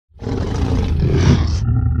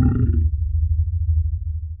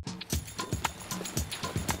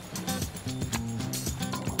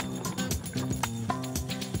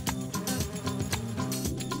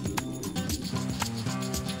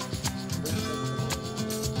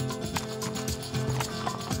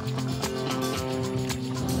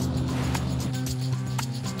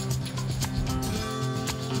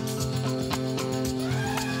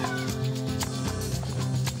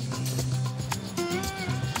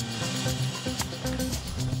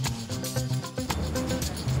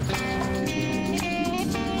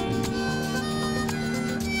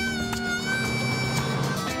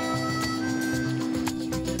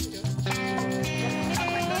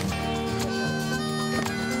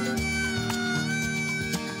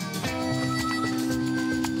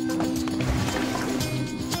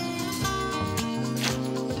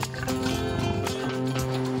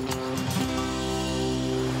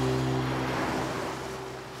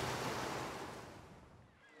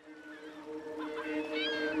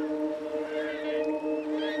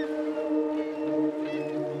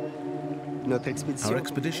Our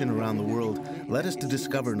expedition around the world led us to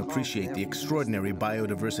discover and appreciate the extraordinary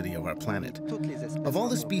biodiversity of our planet. Of all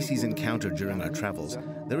the species encountered during our travels,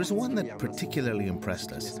 there is one that particularly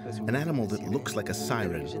impressed us, an animal that looks like a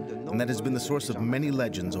siren, and that has been the source of many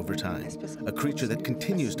legends over time, a creature that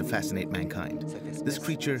continues to fascinate mankind. This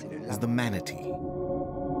creature is the manatee.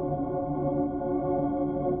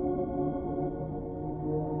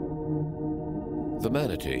 The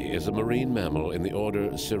manatee is a marine mammal in the order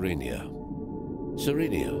Sirenia.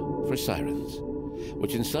 Sirenia for sirens,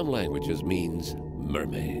 which in some languages means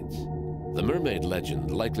mermaids. The mermaid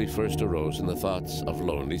legend likely first arose in the thoughts of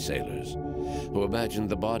lonely sailors who imagined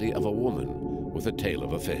the body of a woman with the tail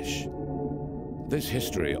of a fish. This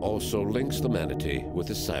history also links the manatee with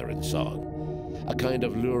the siren song, a kind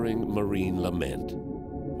of luring marine lament,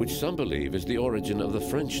 which some believe is the origin of the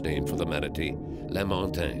French name for the manatee,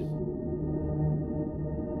 Lamantin.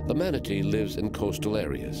 The manatee lives in coastal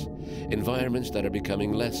areas, environments that are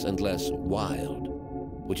becoming less and less wild,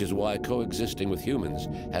 which is why coexisting with humans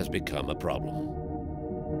has become a problem.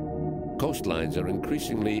 Coastlines are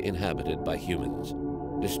increasingly inhabited by humans,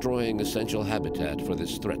 destroying essential habitat for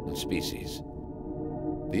this threatened species.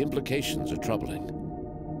 The implications are troubling.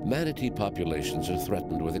 Manatee populations are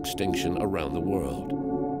threatened with extinction around the world.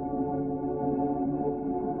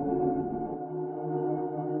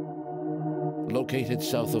 Located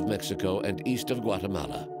south of Mexico and east of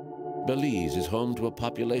Guatemala, Belize is home to a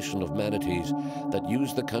population of manatees that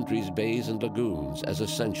use the country's bays and lagoons as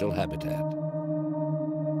essential habitat.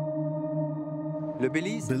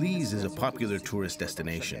 Belize is a popular tourist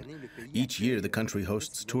destination. Each year, the country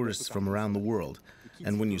hosts tourists from around the world.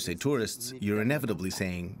 And when you say tourists, you're inevitably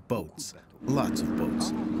saying boats, lots of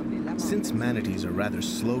boats. Since manatees are rather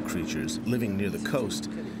slow creatures living near the coast,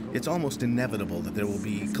 it's almost inevitable that there will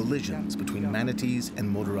be collisions between manatees and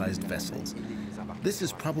motorized vessels. This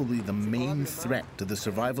is probably the main threat to the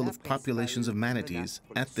survival of populations of manatees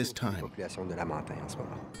at this time.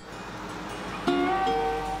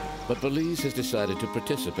 But Belize has decided to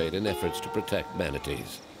participate in efforts to protect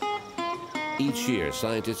manatees. Each year,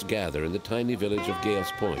 scientists gather in the tiny village of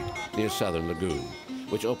Gales Point near Southern Lagoon,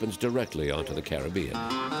 which opens directly onto the Caribbean.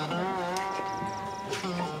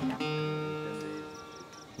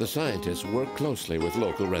 The scientists work closely with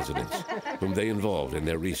local residents, whom they involved in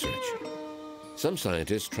their research. Some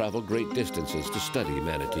scientists travel great distances to study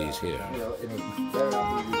manatees here.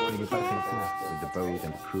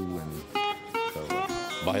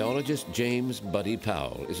 Biologist James Buddy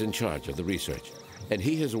Powell is in charge of the research, and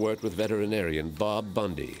he has worked with veterinarian Bob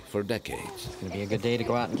Bundy for decades. It's going to be a good day to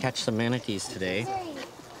go out and catch some manatees today.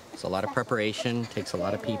 It's a lot of preparation, takes a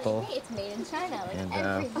lot of people, and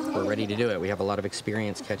we're ready to do it. We have a lot of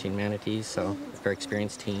experience catching manatees, so it's a very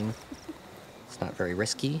experienced team. It's not very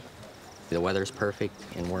risky. The weather's perfect,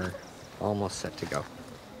 and we're almost set to go.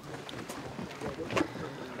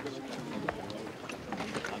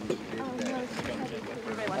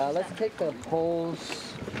 Let's take the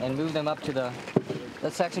poles and move them up to the...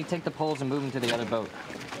 Let's actually take the poles and move them to the other boat.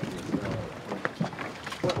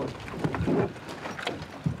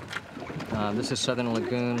 This is Southern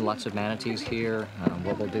Lagoon, lots of manatees here.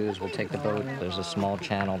 What we'll do is we'll take the boat, there's a small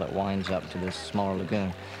channel that winds up to this smaller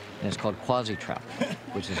lagoon, and it's called quasi-trap,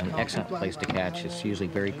 which is an excellent place to catch. It's usually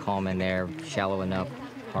very calm in there, shallow enough,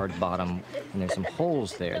 hard bottom, and there's some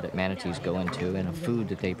holes there that manatees go into and a food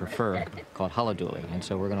that they prefer called haliduli. And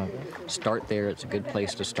so we're going to start there. It's a good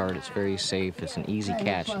place to start. It's very safe. It's an easy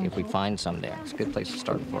catch if we find some there. It's a good place to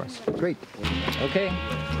start for us. Great. Okay.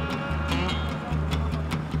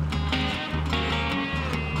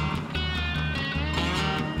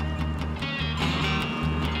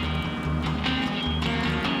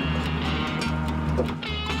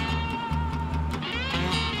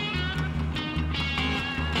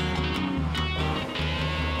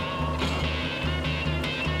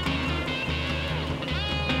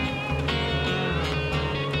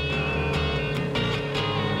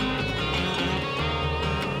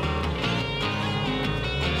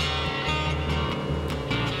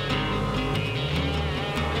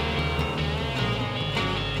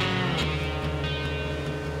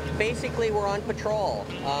 Basically, we're on patrol.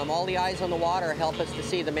 All the eyes on the water help us to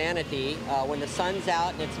see the manatee. When the sun's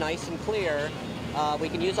out and it's nice and clear, we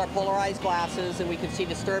can use our polarized glasses and we can see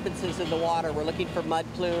disturbances in the water. We're looking for mud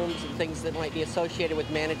plumes and things that might be associated with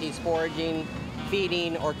manatees foraging,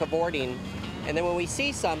 feeding, or cavorting. And then when we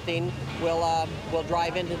see something, we'll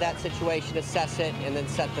drive into that situation, assess it, and then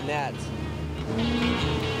set the nets.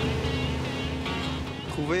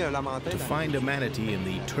 To find a manatee in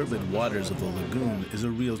the turbid waters of the lagoon is a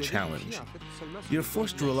real challenge. You're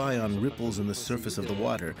forced to rely on ripples in the surface of the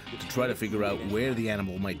water to try to figure out where the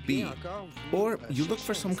animal might be. Or you look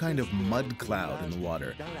for some kind of mud cloud in the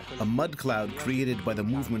water, a mud cloud created by the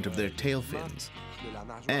movement of their tail fins.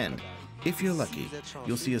 And, if you're lucky,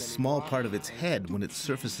 you'll see a small part of its head when it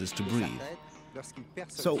surfaces to breathe.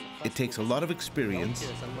 So, it takes a lot of experience,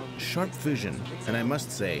 sharp vision, and I must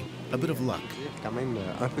say, a bit of luck.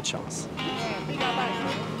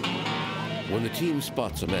 When the team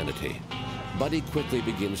spots a manatee, Buddy quickly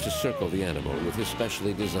begins to circle the animal with his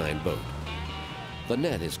specially designed boat. The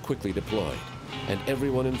net is quickly deployed, and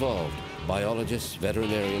everyone involved, biologists,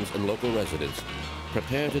 veterinarians, and local residents,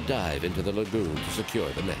 prepare to dive into the lagoon to secure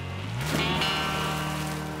the net.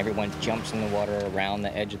 Everyone jumps in the water around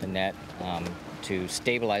the edge of the net to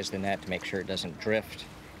stabilize the net to make sure it doesn't drift.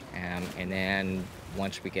 And then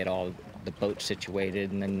once we get all the boat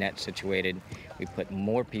situated and the net situated, we put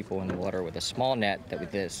more people in the water with a small net that we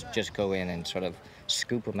just go in and sort of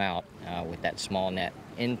scoop them out with that small net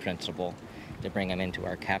in principle to bring them into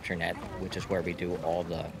our capture net, which is where we do all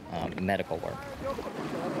the medical work.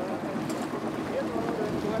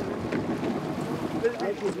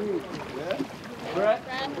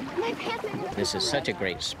 This is such a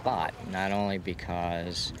great spot, not only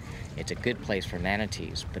because it's a good place for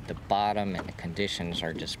manatees, but the bottom and the conditions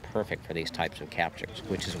are just perfect for these types of captures,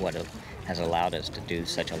 which is what has allowed us to do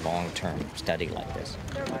such a long-term study like this.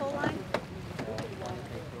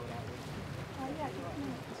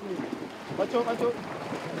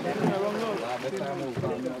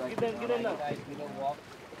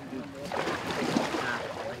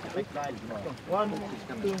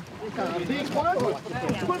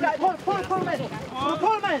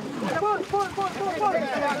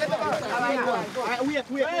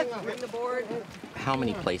 How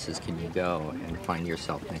many places can you go and find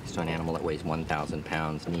yourself next to an animal that weighs 1,000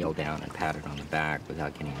 pounds, kneel down and pat it on the back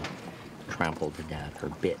without getting trampled to death or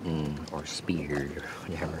bitten or speared or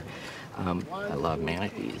whatever? I love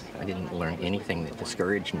manatees. I didn't learn anything that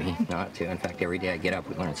discouraged me not to. In fact, every day I get up,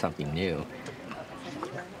 we learn something new.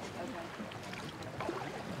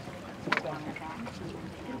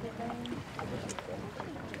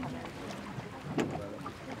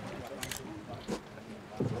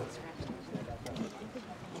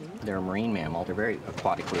 They're a marine mammal. They're very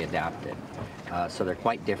aquatically adapted. So they're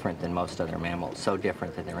quite different than most other mammals, so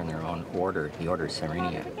different that they're in their own order, the order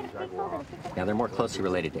Sirenia. Now, they're more closely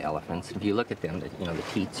related to elephants. If you look at them, the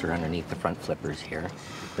teats are underneath the front flippers here.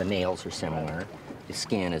 The nails are similar. The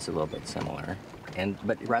skin is a little bit similar.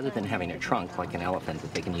 But rather than having a trunk like an elephant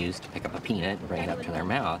that they can use to pick up a peanut and bring it up to their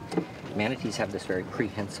mouth, manatees have this very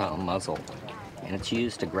prehensile muzzle, and it's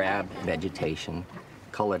used to grab vegetation,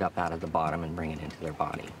 cull it up out of the bottom, and bring it into their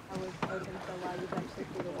body.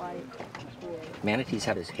 Manatees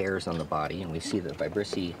have his hairs on the body, and we see the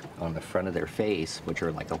vibrissae on the front of their face, which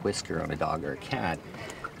are like a whisker on a dog or a cat.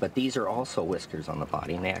 But these are also whiskers on the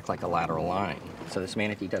body, and they act like a lateral line. So this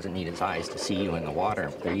manatee doesn't need his eyes to see you in the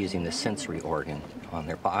water. They're using the sensory organ on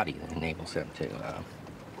their body that enables them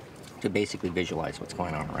to basically visualize what's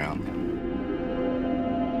going on around them.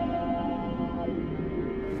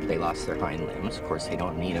 They lost their hind limbs. Of course, they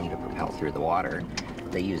don't need them to propel through the water.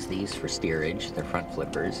 They use these for steerage, their front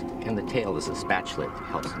flippers, and the tail is a spatula that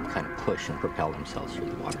helps them kind of push and propel themselves through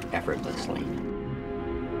the water effortlessly.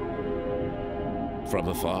 From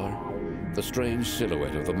afar, the strange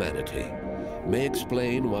silhouette of the manatee may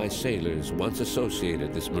explain why sailors once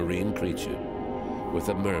associated this marine creature with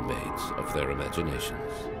the mermaids of their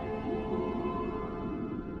imaginations.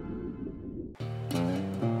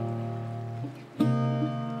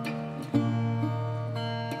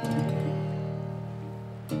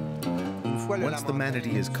 Once the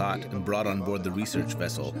manatee is caught and brought on board the research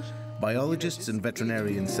vessel, biologists and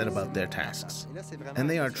veterinarians set about their tasks. And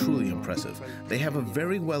they are truly impressive. They have a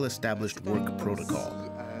very well-established work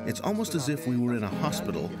protocol. It's almost as if we were in a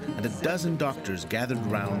hospital and a dozen doctors gathered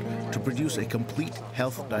round to produce a complete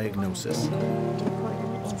health diagnosis.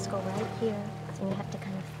 Important is go right here, and you have to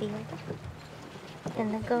kind of feel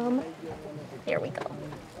in the gum. There we go.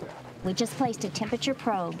 We just placed a temperature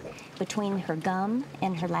probe between her gum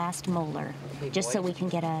and her last molar, just so we can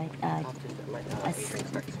get a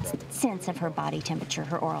sense of her body temperature,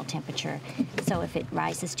 her oral temperature. So if it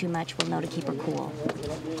rises too much, we'll know to keep her cool.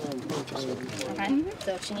 Okay.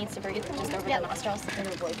 So if she needs to breathe, just over the nostrils and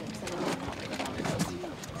avoid them.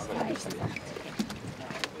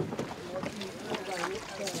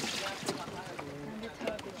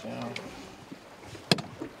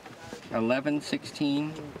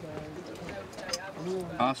 11:16.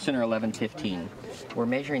 Austin or 11:15. We're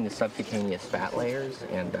measuring the subcutaneous fat layers,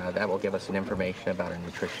 and that will give us an information about a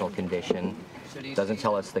nutritional condition. It doesn't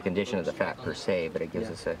tell us the condition of the fat per se, but it gives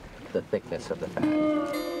us the thickness of the fat.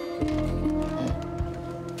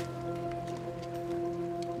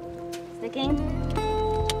 Sticking.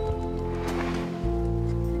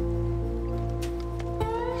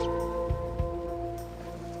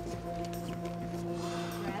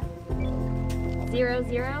 Zero,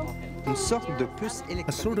 zero. A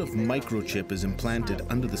sort of microchip is implanted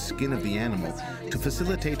under the skin of the animal to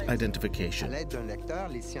facilitate identification.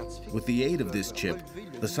 With the aid of this chip,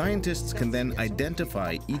 the scientists can then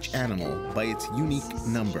identify each animal by its unique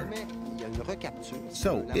number.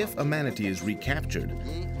 So, if a manatee is recaptured,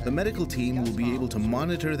 the medical team will be able to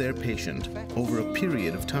monitor their patient over a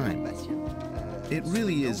period of time. It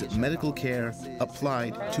really is medical care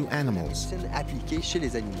applied to animals.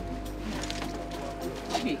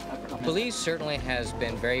 Belize certainly has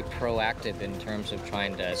been very proactive in terms of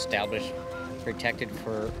trying to establish protected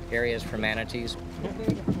areas for manatees.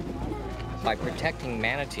 By protecting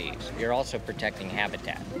manatees, you're also protecting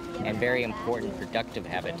habitat, and very important productive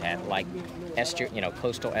habitat like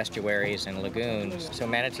coastal estuaries and lagoons. So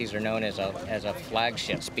manatees are known as a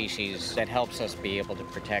flagship species that helps us be able to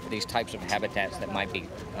protect these types of habitats that might be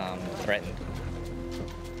threatened.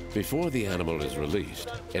 Before the animal is released,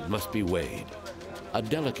 it must be weighed. A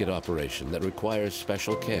delicate operation that requires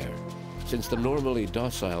special care, since the normally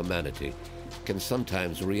docile manatee can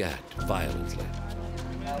sometimes react violently.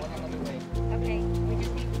 Okay.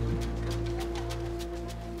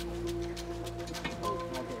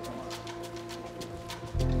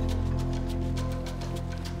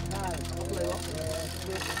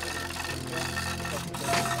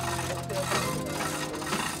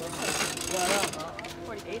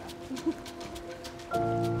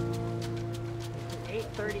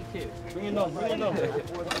 Bring it on, bring it on.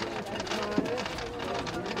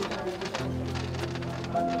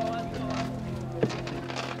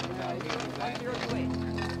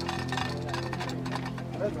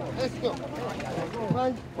 Let's go.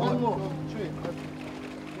 One more.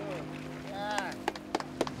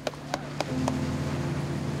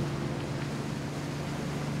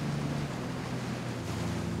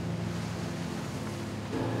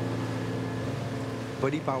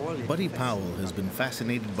 Buddy Powell has been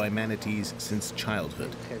fascinated by manatees since childhood.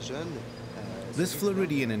 This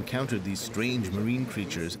Floridian encountered these strange marine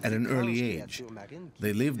creatures at an early age.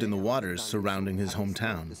 They lived in the waters surrounding his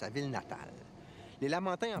hometown.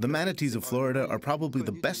 The manatees of Florida are probably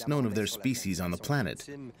the best known of their species on the planet.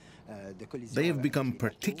 They have become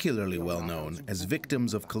particularly well known as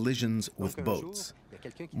victims of collisions with boats.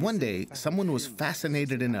 One day, someone was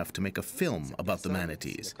fascinated enough to make a film about the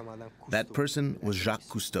manatees. That person was Jacques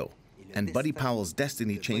Cousteau, and Buddy Powell's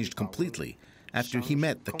destiny changed completely after he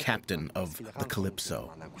met the captain of the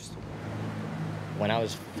Calypso. When I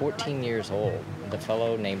was 14 years old, the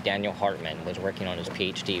fellow named Daniel Hartman was working on his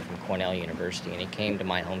PhD from Cornell University, and he came to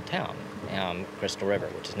my hometown, Crystal River,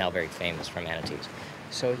 which is now very famous for manatees.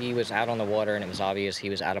 So he was out on the water, and it was obvious he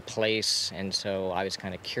was out of place, and so I was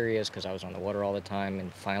kind of curious because I was on the water all the time,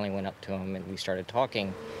 and finally went up to him and we started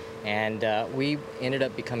talking. And we ended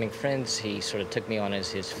up becoming friends. He sort of took me on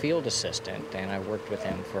as his field assistant, and I worked with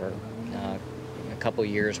him for a couple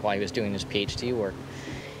years while he was doing his PhD work.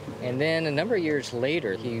 And then a number of years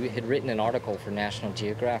later, he had written an article for National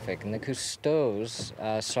Geographic, and the Cousteaus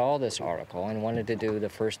saw this article and wanted to do the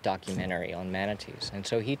first documentary on manatees. And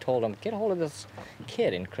so he told them, get a hold of this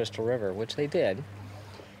kid in Crystal River, which they did.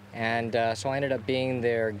 And so I ended up being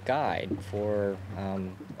their guide for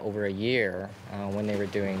over a year when they were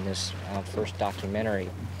doing this first documentary.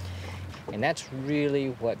 And that's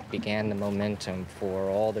really what began the momentum for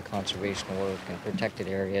all the conservation work and protected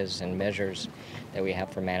areas and measures that we have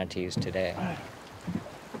for manatees today.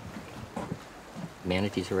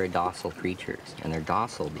 Manatees are very docile creatures, and they're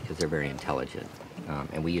docile because they're very intelligent.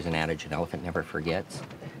 And we use an adage, an elephant never forgets.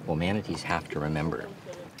 Well, manatees have to remember.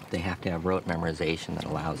 They have to have rote memorization that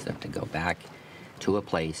allows them to go back to a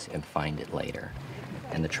place and find it later.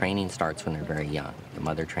 And the training starts when they're very young. The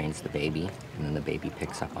mother trains the baby, and then the baby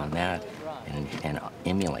picks up on that and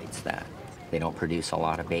emulates that. They don't produce a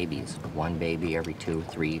lot of babies, one baby every 2,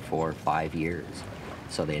 3, 4, 5 years.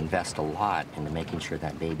 So they invest a lot into making sure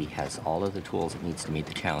that baby has all of the tools it needs to meet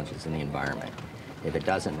the challenges in the environment. If it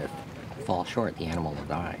doesn't, if it falls short, the animal will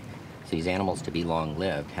die. So these animals, to be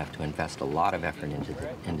long-lived, have to invest a lot of effort into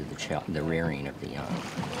the rearing of the young.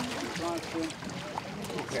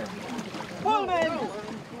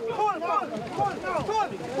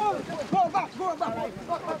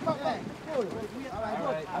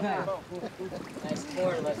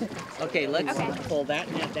 Okay, let's pull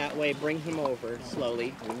that net that way, bring him over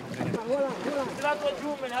slowly.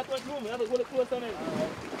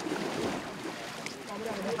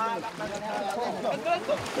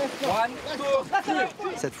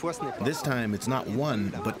 This time it's not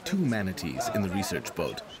one, but two manatees in the research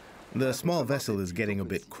boat. The small vessel is getting a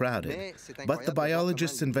bit crowded, but the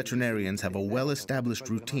biologists and veterinarians have a well-established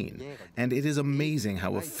routine, and it is amazing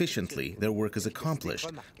how efficiently their work is accomplished,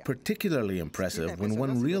 particularly impressive when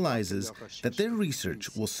one realizes that their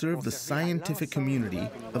research will serve the scientific community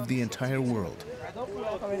of the entire world.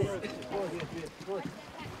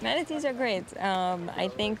 Manatees are great. I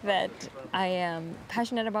think that I am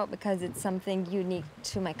passionate about because it's something unique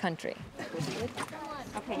to my country.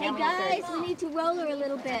 Hey guys, we need to roll her a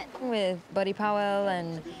little bit. With Buddy Powell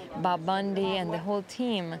and Bob Bundy and the whole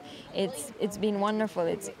team, it's been wonderful.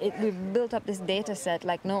 We've built up this data set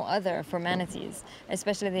like no other for manatees,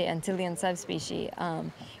 especially the Antillean subspecies.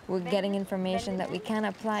 We're getting information that we can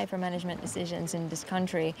apply for management decisions in this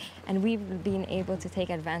country, and we've been able to take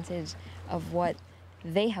advantage of what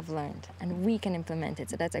they have learned, and we can implement it,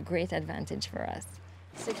 so that's a great advantage for us.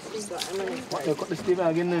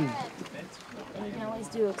 And you can always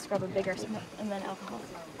do scrub a bigger and then alcohol.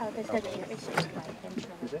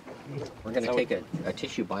 We're going to take a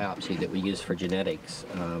tissue biopsy that we use for genetics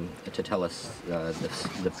to tell us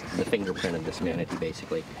the fingerprint of this manatee,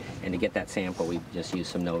 basically. And to get that sample, we just use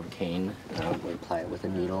some Novocaine. We apply it with a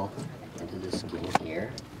needle into the skin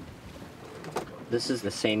here. This is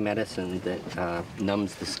the same medicine that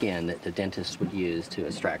numbs the skin that the dentist would use to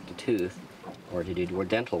extract a tooth or to do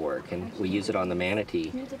dental work, and we use it on the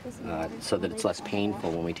manatee so that it's less painful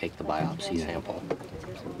when we take the biopsy sample.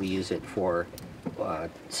 We use it for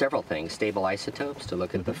several things: stable isotopes to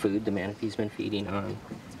look at the food the manatee's been feeding on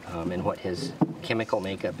and what his chemical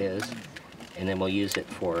makeup is, and then we'll use it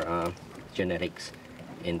for genetics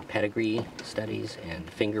in pedigree studies and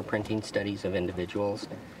fingerprinting studies of individuals.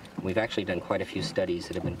 We've actually done quite a few studies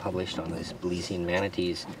that have been published on these Belizean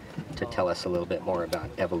manatees to tell us a little bit more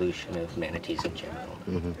about evolution of manatees in general.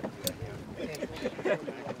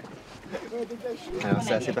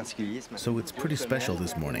 So it's pretty special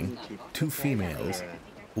this morning. Two females,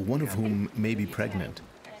 one of whom may be pregnant.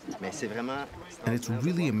 And it's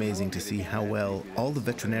really amazing to see how well all the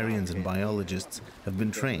veterinarians and biologists have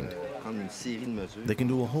been trained. They can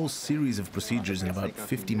do a whole series of procedures in about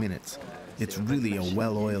 50 minutes. It's really a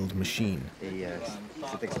well-oiled machine.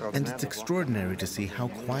 And it's extraordinary to see how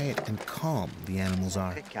quiet and calm the animals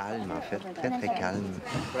are.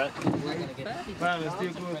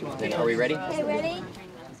 Are we ready? Okay, ready?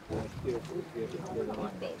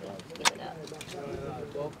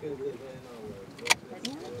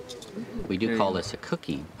 We do call this a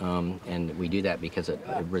cookie, and we do that because it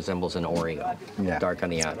resembles an Oreo. Dark on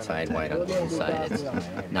the outside, white on the inside. It's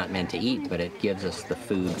not meant to eat, but it gives us the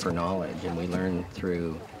food for knowledge, and we learn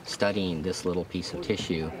through studying this little piece of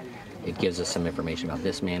tissue. It gives us some information about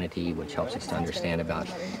this manatee, which helps us to understand about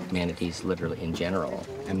manatees literally in general.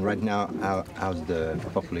 And right now, how's the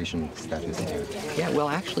population status here? Yeah, well,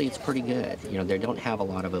 actually, it's pretty good. You know, they don't have a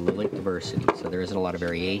lot of allelic diversity, so there isn't a lot of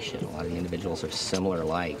variation. A lot of the individuals are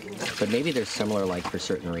similar-like, but maybe they're similar-like for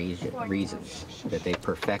certain reasons, that they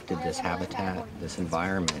perfected this habitat, this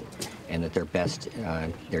environment, and that their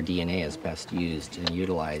DNA is best used and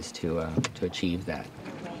utilized to achieve that.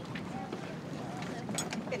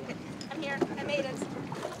 I'm here. I made it.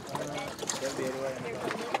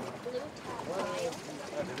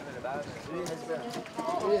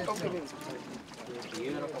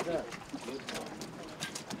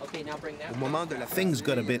 Okay, now bring that. Things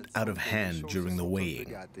got a bit out of hand during the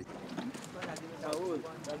weighing.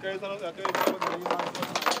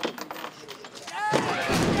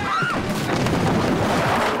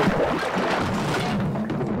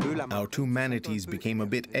 Our two manatees became a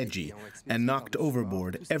bit edgy and knocked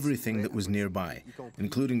overboard everything that was nearby,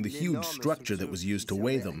 including the huge structure that was used to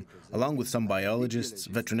weigh them, along with some biologists,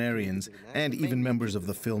 veterinarians, and even members of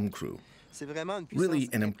the film crew. Really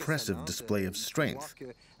an impressive display of strength.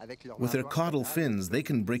 With their caudal fins, they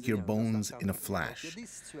can break your bones in a flash.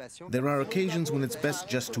 There are occasions when it's best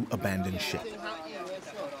just to abandon ship.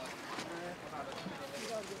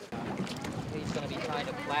 He's going to be trying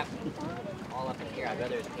to flap all up in here. I'd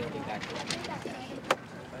rather his tail be back there.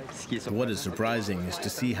 What is surprising is to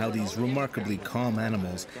see how these remarkably calm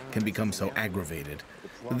animals can become so aggravated.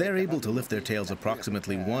 They're able to lift their tails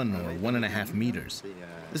approximately 1 or 1.5 meters.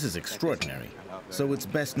 This is extraordinary, so it's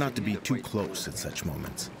best not to be too close at such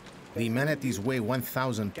moments. The manatees weigh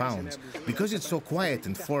 1,000 pounds. Because it's so quiet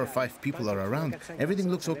and 4 or 5 people are around, everything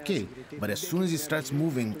looks okay. But as soon as it starts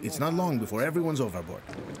moving, it's not long before everyone's overboard.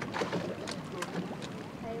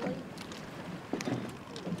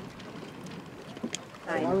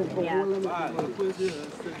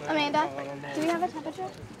 Amanda, do we have a temperature?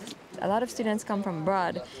 A lot of students come from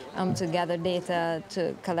abroad to gather data,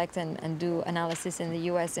 to collect and do analysis in the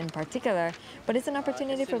US in particular, but it's an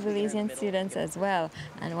opportunity for Belizean students as well.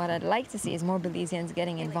 And what I'd like to see is more Belizeans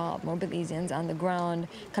getting involved, more Belizeans on the ground,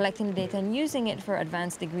 collecting the data and using it for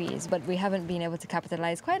advanced degrees, but we haven't been able to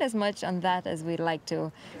capitalize quite as much on that as we'd like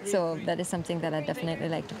to. So that is something that I'd definitely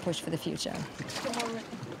like to push for the future.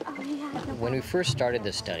 When we first started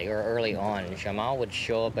this study, or early on, Jamal would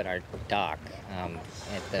show up at our dock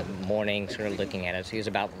at the morning, sort of looking at us. He was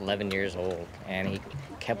about 11 years old, and he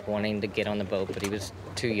kept wanting to get on the boat, but he was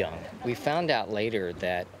too young. We found out later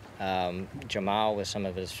that Jamal, with some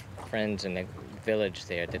of his friends in the village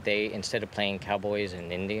there, that they, instead of playing cowboys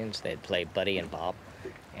and Indians, they'd play Buddy and Bob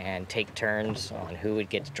and take turns on who would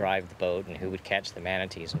get to drive the boat and who would catch the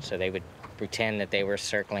manatees. And so they would pretend that they were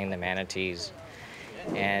circling the manatees.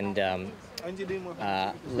 And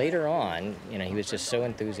later on, he was just so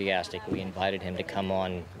enthusiastic. We invited him to come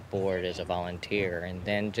on board as a volunteer, and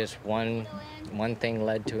then just one thing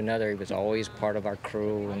led to another. He was always part of our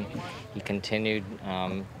crew, and he continued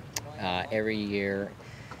every year.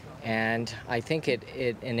 And I think it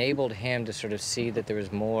enabled him to sort of see that there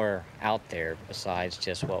was more out there besides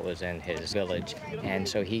just what was in his village. And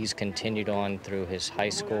so he's continued on through his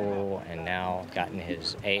high school and now gotten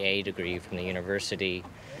his AA degree from the university.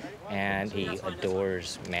 And he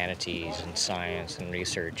adores manatees and science and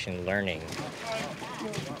research and learning.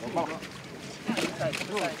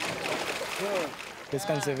 This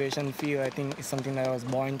conservation field, I think, is something that I was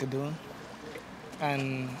born to do.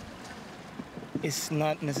 And it's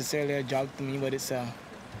not necessarily a job to me, but it's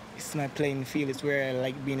my playing field. It's where I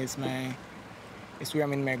like being. It's where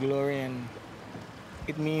I'm in my glory, and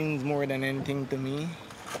it means more than anything to me.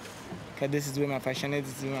 Because this is where my passion is,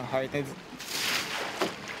 this is where my heart is.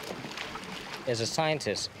 As a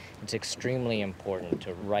scientist, it's extremely important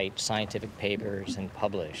to write scientific papers and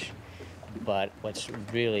publish. But what's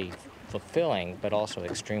really fulfilling, but also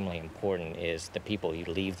extremely important, is the people you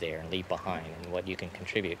leave there and leave behind and what you can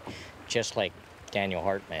contribute. Just like Daniel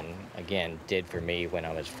Hartman, again, did for me when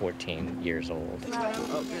I was 14 years old.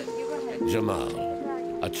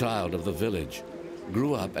 Jamal, a child of the village,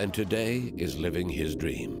 grew up and today is living his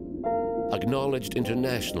dream. Acknowledged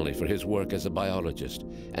internationally for his work as a biologist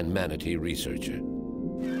and manatee researcher.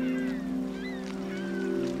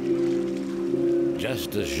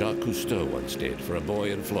 Just as Jacques Cousteau once did for a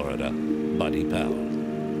boy in Florida, Buddy Powell.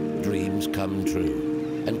 Dreams come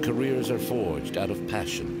true, and careers are forged out of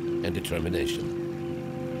passion and determination.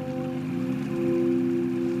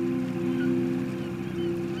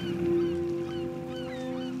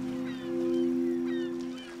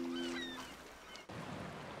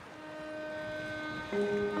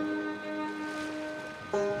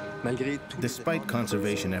 Despite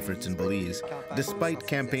conservation efforts in Belize, despite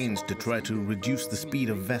campaigns to try to reduce the speed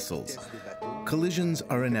of vessels, collisions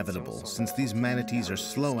are inevitable since these manatees are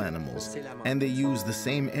slow animals and they use the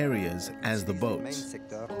same areas as the boats.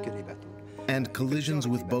 And collisions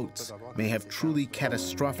with boats may have truly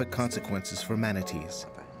catastrophic consequences for manatees.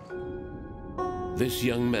 This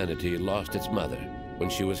young manatee lost its mother when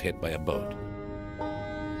she was hit by a boat.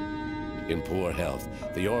 In poor health,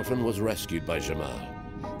 the orphan was rescued by Jamal,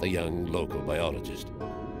 the young local biologist.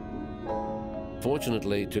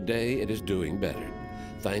 Fortunately, today it is doing better,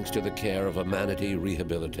 thanks to the care of a manatee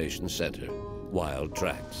rehabilitation center, Wild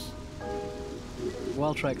Tracks.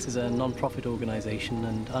 Wild Tracks is a non-profit organization,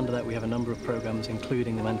 and under that we have a number of programs,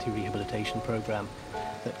 including the Manatee Rehabilitation Program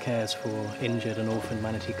that cares for injured and orphaned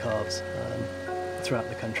manatee calves throughout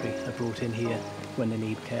the country, are brought in here when they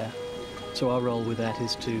need care. So our role with that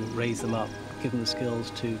is to raise them up, give them the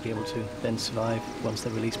skills to be able to then survive once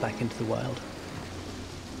they're released back into the wild.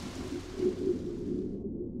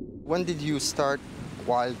 When did you start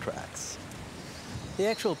Wild Tracks? The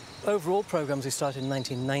actual overall programs we started in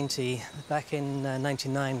 1990. Back in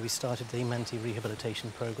 99 we started the Manatee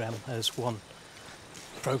Rehabilitation Program as one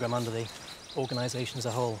program under the organization as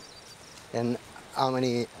a whole. And how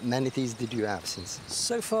many manatees did you have since?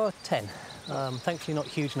 So far, 10. Thankfully not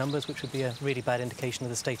huge numbers, which would be a really bad indication of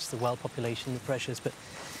the status of the wild population, the pressures, but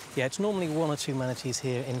yeah, it's normally 1 or 2 manatees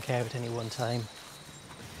here in care at any one time.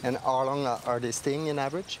 And how long are they staying in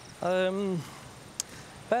average?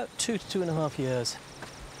 About 2 to 2.5 years.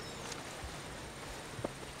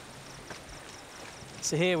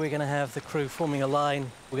 So here we're going to have the crew forming a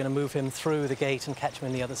line. We're going to move him through the gate and catch him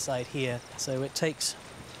on the other side here. So it takes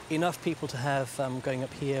enough people to have going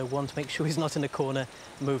up here, one to make sure he's not in a corner,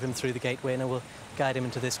 move him through the gateway, and then we'll guide him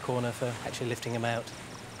into this corner for actually lifting him out.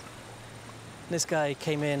 This guy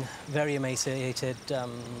came in very emaciated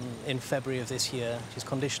in February of this year. His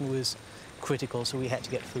condition was critical, so we had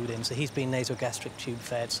to get food in. So he's been nasogastric tube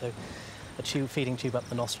fed, so a feeding tube up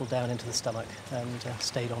the nostril down into the stomach, and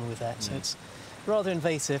stayed on with that. So it's rather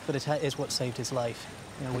invasive, but it is what saved his life.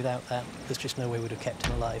 You know, without that, there's just no way we'd have kept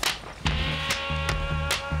him alive.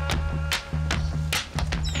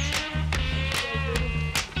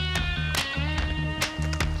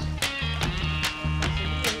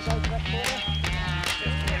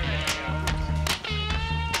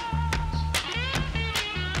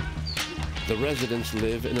 The residents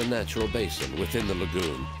live in a natural basin within the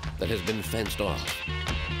lagoon that has been fenced off.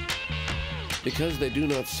 Because they do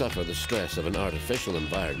not suffer the stress of an artificial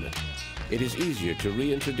environment, it is easier to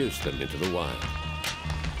reintroduce them into the wild.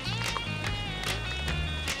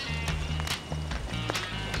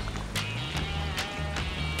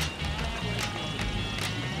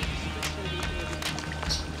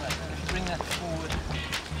 Bring that forward.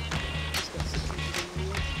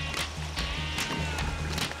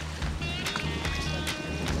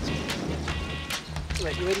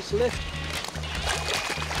 Right, you ready to lift?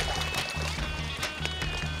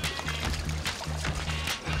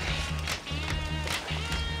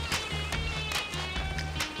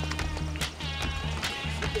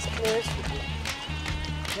 This clears.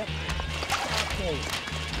 Yep. Okay.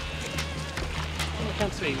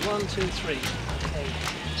 Count three. 1, 2, 3. Okay.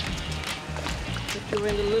 Lift your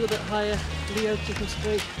end a little bit higher. Leo, keep him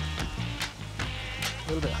straight. A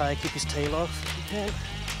little bit higher, keep his tail off if you can.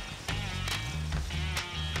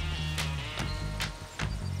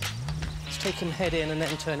 Take him head in and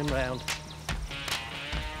then turn him round.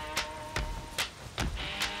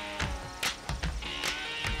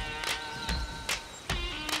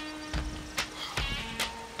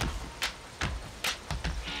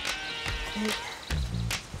 Okay.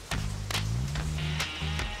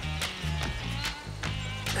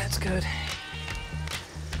 That's good.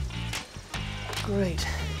 Great.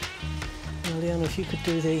 Now, Leon, if you could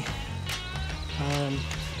do the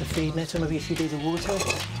feed net, or maybe if you do the water.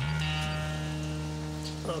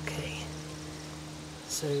 Okay,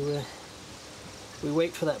 so we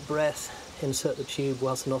wait for that breath, insert the tube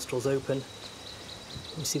whilst the nostrils open.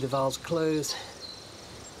 You see the valves closed,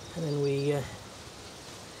 and then we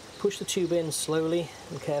push the tube in slowly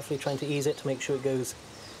and carefully, trying to ease it to make sure it goes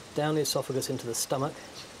down the esophagus into the stomach.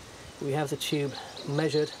 We have the tube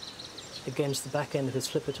measured against the back end of his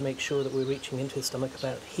flipper to make sure that we're reaching into his stomach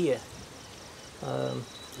about here.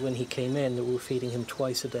 When he came in, we were feeding him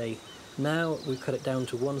twice a day. Now we've cut it down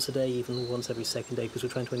to once a day, even once every second day, because we're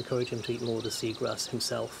trying to encourage him to eat more of the seagrass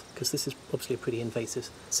himself, because this is obviously a pretty invasive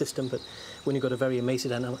system, but when you've got a very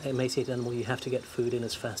emaciated animal, you have to get food in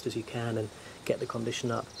as fast as you can and get the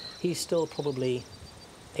condition up. He's still probably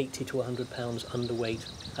 80 to 100 pounds underweight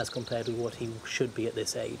as compared with what he should be at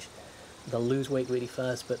this age. They'll lose weight really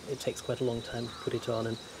fast, but it takes quite a long time to put it on,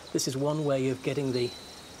 and this is one way of getting the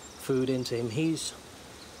food into him.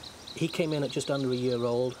 He came in at just under a year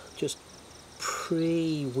old, just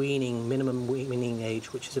pre-weaning, minimum weaning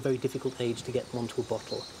age, which is a very difficult age to get them onto a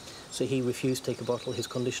bottle. So he refused to take a bottle. His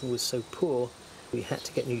condition was so poor, we had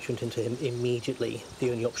to get nutrient into him immediately.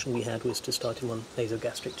 The only option we had was to start him on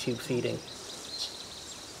nasogastric tube feeding.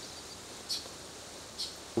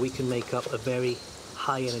 We can make up a very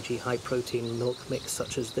high energy, high protein milk mix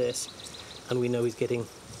such as this, and we know he's getting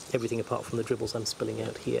everything apart from the dribbles I'm spilling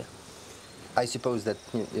out here. I suppose that,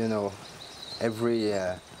 you know, every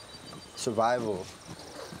survival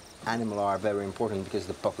animal are very important because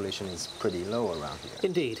the population is pretty low around here.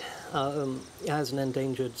 Indeed. As an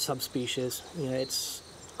endangered subspecies, you know, it's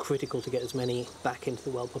critical to get as many back into the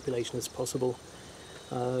wild population as possible.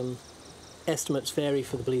 Estimates vary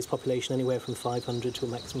for the Belize population anywhere from 500 to a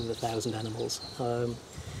maximum of 1,000 animals.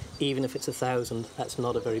 Even if it's 1,000, that's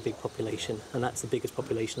not a very big population, and that's the biggest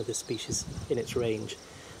population of this species in its range.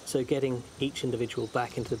 So getting each individual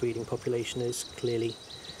back into the breeding population is clearly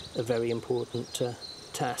a very important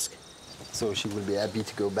task. So she will be happy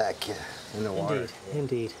to go back in the water. Indeed,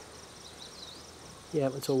 indeed. Yeah,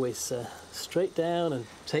 it's always straight down and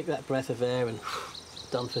take that breath of air and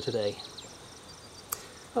done for today.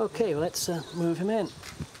 Okay, well, let's move him in.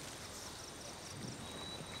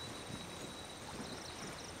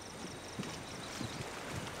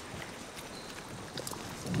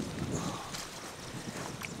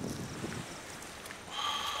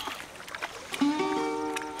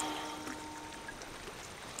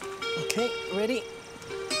 Okay, ready?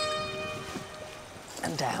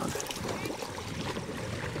 and down.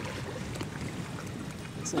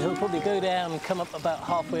 So he'll probably go down and come up about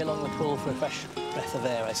halfway along the pool for a fresh breath of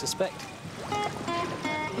air, I suspect.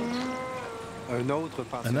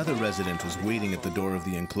 Another resident was waiting at the door of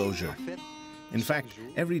the enclosure. In fact,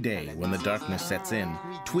 every day when the darkness sets in,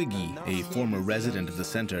 Twiggy, a former resident of the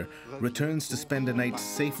center, returns to spend a night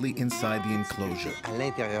safely inside the enclosure.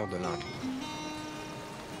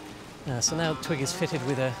 So now Twig is fitted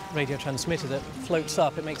with a radio transmitter that floats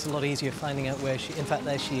up. It makes it a lot easier finding out where she... In fact,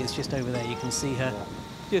 there she is, just over there. You can see her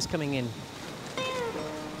just coming in.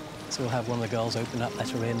 So we'll have one of the girls open up, let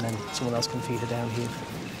her in, then someone else can feed her down here.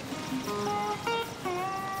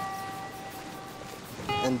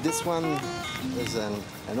 And this one is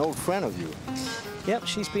an old friend of you. Yep,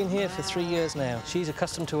 she's been here for 3 years now. She's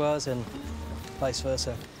accustomed to us and vice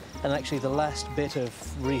versa. And actually the last bit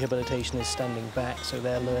of rehabilitation is standing back, so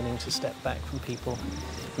they're learning to step back from people.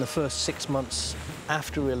 In the first 6 months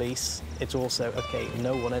after release, it's also, okay,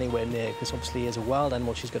 no one anywhere near, because obviously as a wild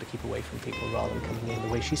animal, she's got to keep away from people rather than coming in, the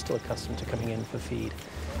way she's still accustomed to coming in for feed.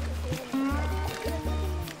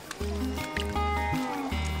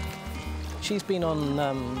 She's been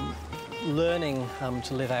on learning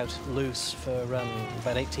to live out loose for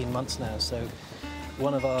about 18 months now, so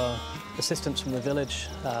one of our assistants from the village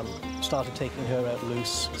started taking her out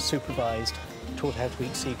loose, supervised, taught her how to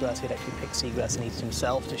eat seagrass. He'd actually pick seagrass and eat it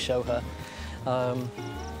himself to show her.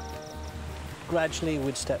 Gradually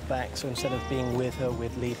we'd step back, so instead of being with her,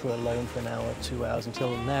 we'd leave her alone for an hour, 2 hours,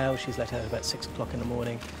 until now she's let out about 6 o'clock in the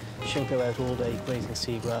morning. She'll go out all day grazing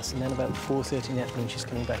seagrass, and then about 4:30 in the afternoon she's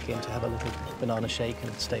coming back in to have a little banana shake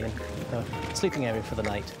and stay in her sleeping area for the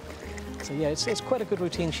night. So yeah, it's quite a good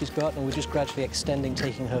routine she's got, and we're just gradually extending,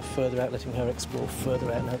 taking her further out, letting her explore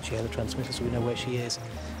further out, and actually have the transmitter so we know where she is,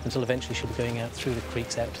 until eventually she'll be going out through the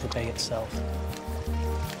creeks out to the bay itself.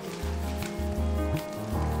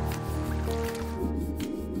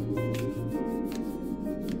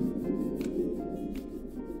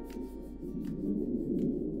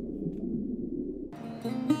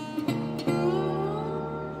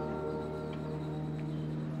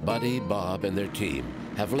 Buddy, Bob, and their team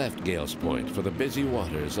have left Gales Point for the busy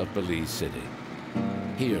waters of Belize City.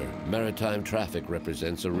 Here, maritime traffic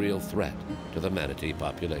represents a real threat to the manatee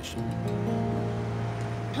population.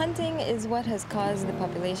 Hunting is what has caused the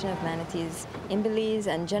population of manatees in Belize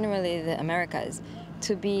and generally the Americas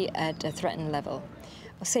to be at a threatened level.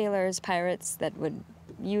 Sailors, pirates that would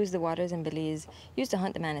use the waters in Belize used to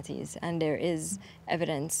hunt the manatees, and there is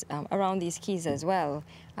evidence around these keys as well,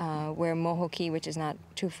 where Moho Key, which is not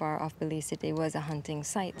too far off Belize City, was a hunting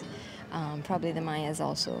site. Probably the Mayas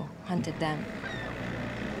also hunted them.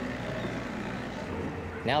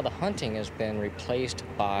 Now the hunting has been replaced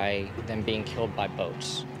by them being killed by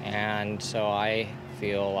boats, and so I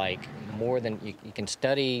feel like more than you can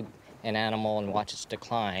study an animal and watch its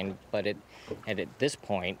decline, but at this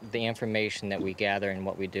point, the information that we gather and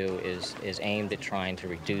what we do is aimed at trying to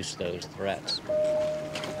reduce those threats.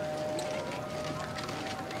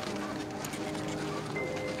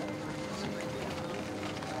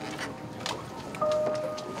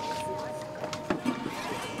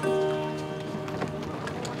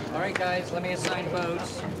 All right, guys, let me assign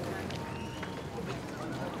boats.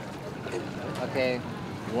 Okay.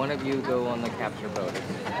 One of you go on the capture boat.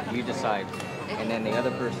 You decide. And then the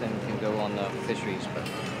other person can go on the fisheries boat.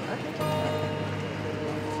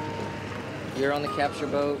 You're on the capture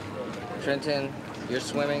boat. Trenton, you're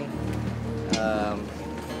swimming. You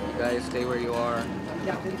guys stay where you are.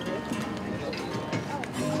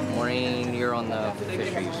 Maureen, you're on the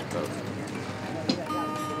fisheries boat.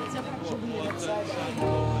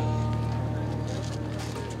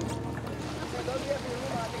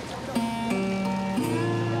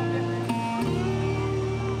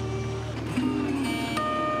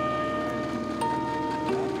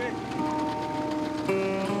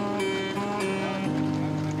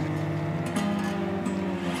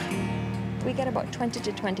 We get about 20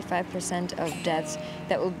 to 25% of deaths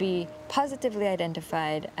that will be positively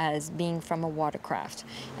identified as being from a watercraft.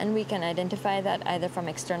 And we can identify that either from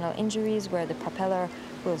external injuries where the propeller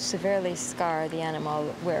will severely scar the animal,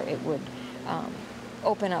 where it would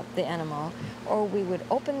open up the animal, or we would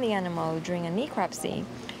open the animal during a necropsy.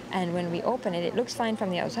 And when we open it, it looks fine from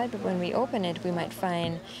the outside, but when we open it, we might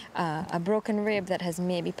find a broken rib that has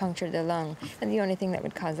maybe punctured the lung. And the only thing that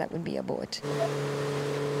would cause that would be a boat.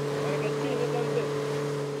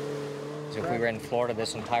 So if we were in Florida,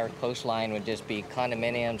 this entire coastline would just be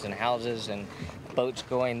condominiums and houses and boats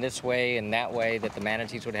going this way and that way that the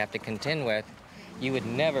manatees would have to contend with. You would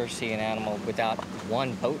never see an animal without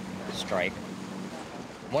one boat strike.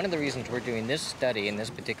 One of the reasons we're doing this study in this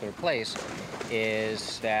particular place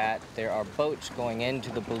is that there are boats going into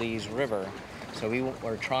the Belize River. So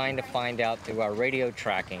we're trying to find out through our radio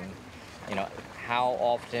tracking, how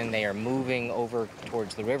often they are moving over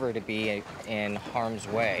towards the river to be in harm's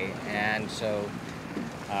way. And so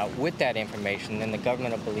with that information, then the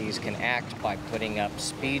government of Belize can act by putting up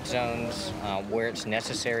speed zones where it's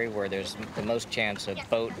necessary, where there's the most chance of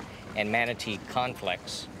boat and manatee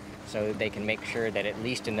conflicts. So they can make sure that at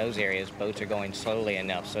least in those areas, boats are going slowly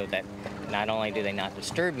enough so that not only do they not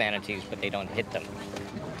disturb manatees, but they don't hit them.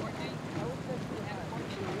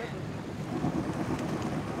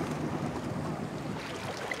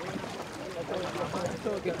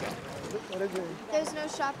 There's no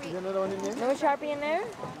Sharpie. No Sharpie in there?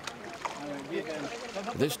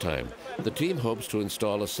 This time, the team hopes to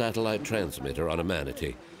install a satellite transmitter on a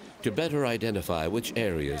manatee to better identify which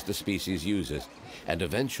areas the species uses and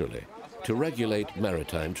eventually to regulate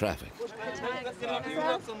maritime traffic.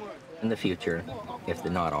 In the future, if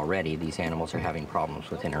they're not already, these animals are having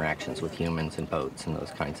problems with interactions with humans and boats and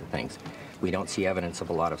those kinds of things. We don't see evidence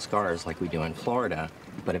of a lot of scars like we do in Florida,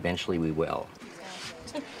 but eventually we will.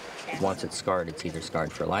 Once it's scarred, it's either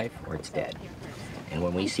scarred for life or it's dead. And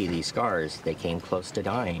when we see these scars, they came close to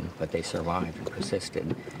dying, but they survived and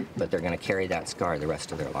persisted. But they're going to carry that scar the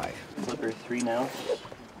rest of their life. Flipper 3 now.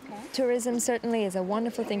 Tourism certainly is a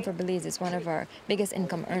wonderful thing for Belize. It's one of our biggest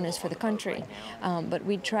income earners for the country. But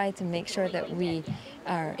we try to make sure that we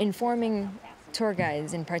are informing tour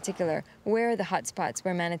guides in particular where the hot spots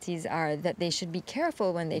where manatees are, that they should be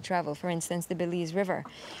careful when they travel. For instance, the Belize River.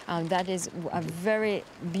 That is a very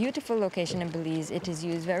beautiful location in Belize. It is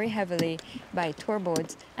used very heavily by tour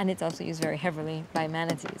boats, and it's also used very heavily by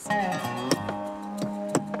manatees.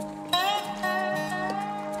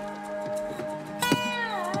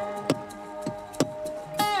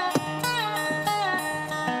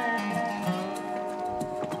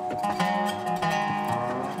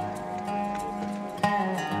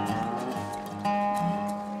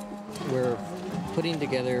 Putting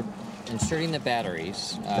together, inserting the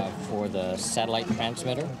batteries for the satellite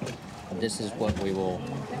transmitter. This is what we will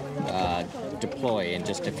deploy in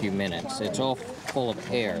just a few minutes. It's all full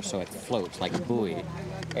of air, so it floats like a buoy.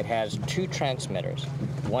 It has two transmitters.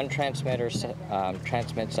 One transmitter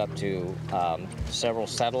transmits up to several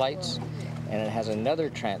satellites, and it has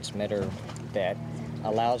another transmitter that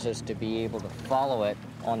allows us to be able to follow it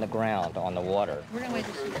on the ground, on the water. We're gonna wait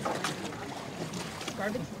to see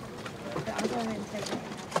garbage.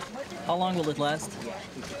 How long will it last?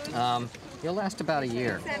 It'll last about a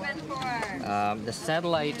year. The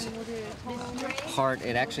satellite part,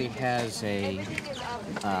 it actually has a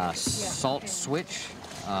salt switch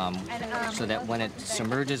so that when it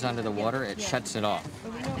submerges under the water, it shuts it off.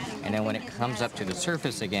 And then when it comes up to the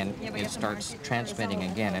surface again, it starts transmitting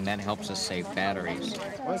again, and that helps us save batteries.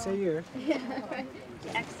 Once a year.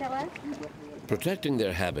 Protecting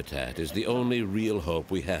their habitat is the only real hope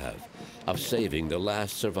we have of saving the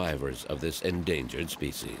last survivors of this endangered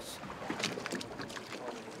species.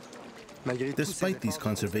 Despite these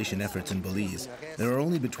conservation efforts in Belize, there are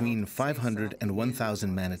only between 500 and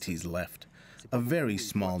 1,000 manatees left. A very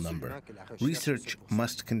small number. Research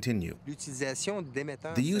must continue.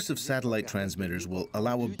 The use of satellite transmitters will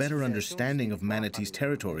allow a better understanding of manatees'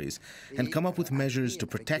 territories and come up with measures to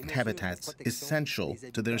protect habitats essential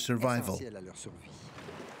to their survival.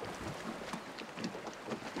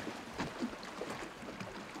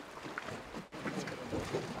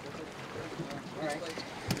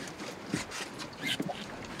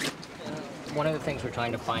 One of the things we're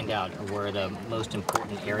trying to find out are where the most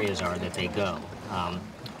important areas are that they go.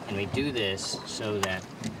 And we do this so that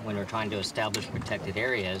when we're trying to establish protected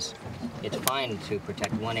areas, it's fine to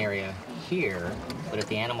protect one area here, but if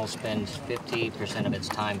the animal spends 50% of its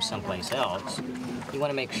time someplace else, you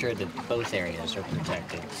want to make sure that both areas are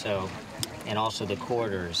protected. So, and also the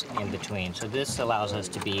corridors in between. So this allows us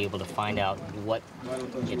to be able to find out what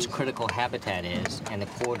its critical habitat is and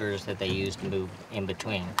the corridors that they use to move in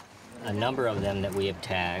between. A number of them that we have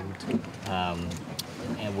tagged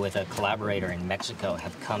and with a collaborator in Mexico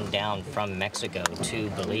have come down from Mexico to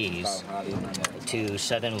Belize, to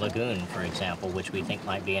Southern Lagoon, for example, which we think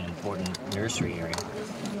might be an important nursery area.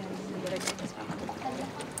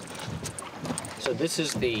 So this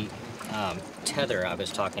is the tether I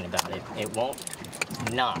was talking about. It won't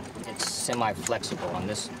knot. It's semi-flexible, and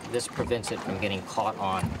this prevents it from getting caught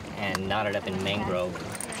on and knotted up in mangrove.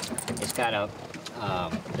 It's got a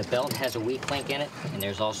the belt has a weak link in it, and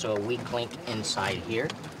there's also a weak link inside here,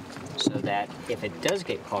 so that if it does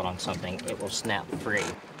get caught on something, it will snap free.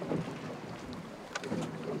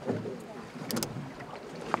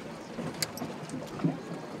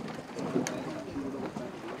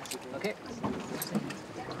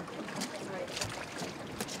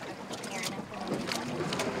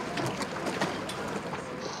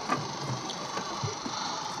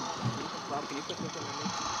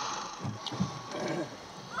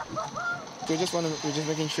 We're just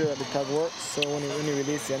making sure that the tag works. So when you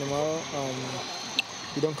release the animal,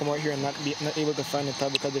 you don't come out here and not able to find the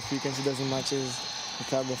tag because the frequency doesn't match the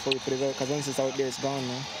tag before you put it out. Because once it's out there, it's gone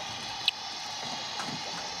now.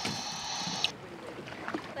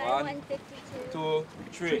 1, 2,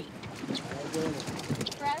 3.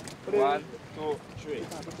 1, 2, 3.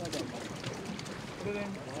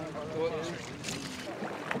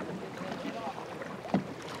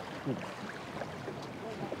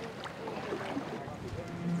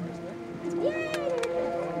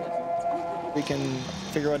 We can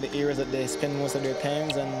figure out the areas that they spend most of their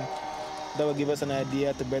times, and that will give us an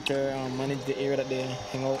idea to better manage the area that they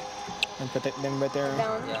hang out and protect them better.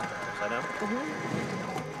 Yeah.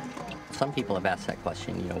 Some people have asked that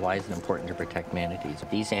question, why is it important to protect manatees?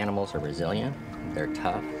 These animals are resilient, they're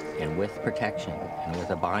tough, and with protection and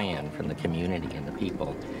with a buy-in from the community and the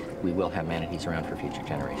people, we will have manatees around for future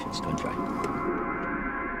generations to enjoy.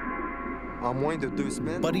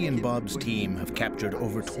 Buddy and Bob's team have captured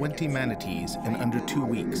over 20 manatees in under 2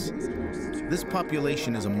 weeks. This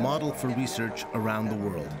population is a model for research around the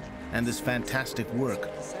world, and this fantastic work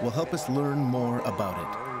will help us learn more about it.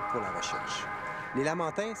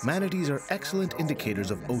 Manatees are excellent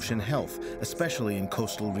indicators of ocean health, especially in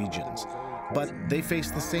coastal regions. But they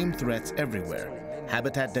face the same threats everywhere: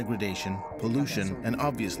 habitat degradation, pollution, and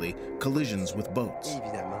obviously collisions with boats.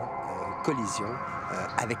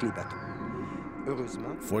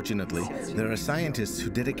 Fortunately, there are scientists who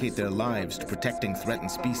dedicate their lives to protecting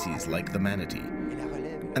threatened species like the manatee.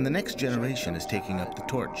 And the next generation is taking up the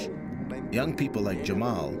torch. Young people like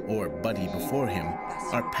Jamal, or Buddy before him,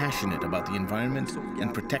 are passionate about the environment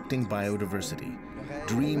and protecting biodiversity.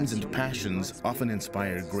 Dreams and passions often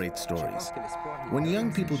inspire great stories. When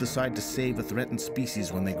young people decide to save a threatened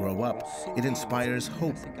species when they grow up, it inspires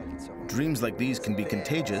hope. Dreams like these can be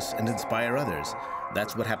contagious and inspire others.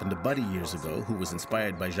 That's what happened to Buddy years ago, who was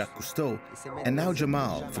inspired by Jacques Cousteau. And now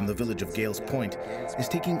Jamal, from the village of Gales Point, is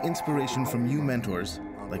taking inspiration from new mentors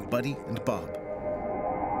like Buddy and Bob.